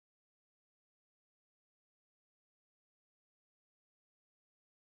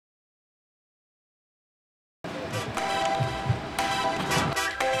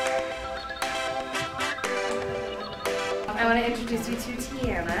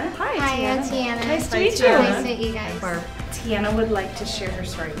Tiana. Hi, I'm Tiana. Nice to meet you. Nice to meet you guys. Barb. Tiana would like to share her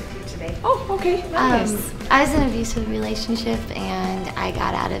story with you today. Oh, okay. Nice. I was in an abusive relationship and I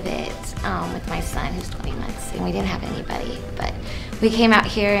got out of it with my son who's 20 months and we didn't have anybody. But we came out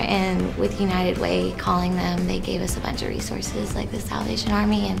here and with United Way, calling them, they gave us a bunch of resources like the Salvation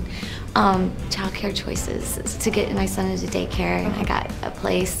Army and child care choices to get my son into daycare. And I got a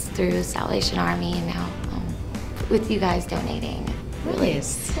place through Salvation Army and now with you guys donating, really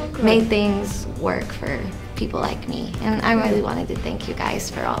made things work for people like me. And I really wanted to thank you guys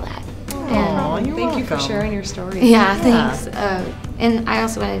for all that. Oh, thank you for sharing your story. Yeah, thanks. And I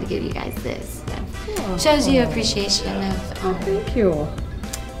also wanted to give you guys this. Shows you appreciation of, Thank you.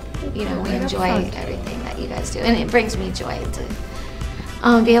 you know, we enjoy everything that you guys do. And it brings me joy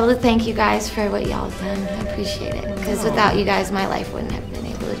to be able to thank you guys for what y'all have done. I appreciate it. Because without you guys, my life wouldn't have been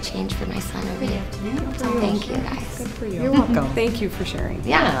able to change for my son over here. So thank you guys. Good for you. You're welcome. Thank you for sharing.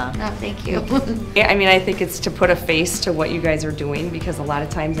 Yeah, no, thank you. Yeah, I mean, I think it's to put a face to what you guys are doing because a lot of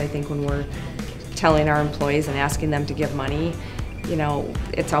times I think when we're telling our employees and asking them to give money, you know,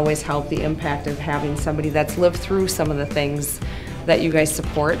 it's always helped. The impact of having somebody that's lived through some of the things that you guys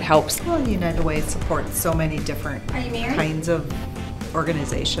support helps. Well, United Way supports so many different kinds of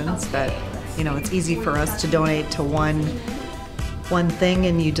organizations that, you know, it's easy for us to donate to one thing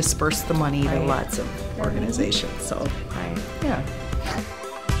and you disperse the money to lots of organizations. So, yeah.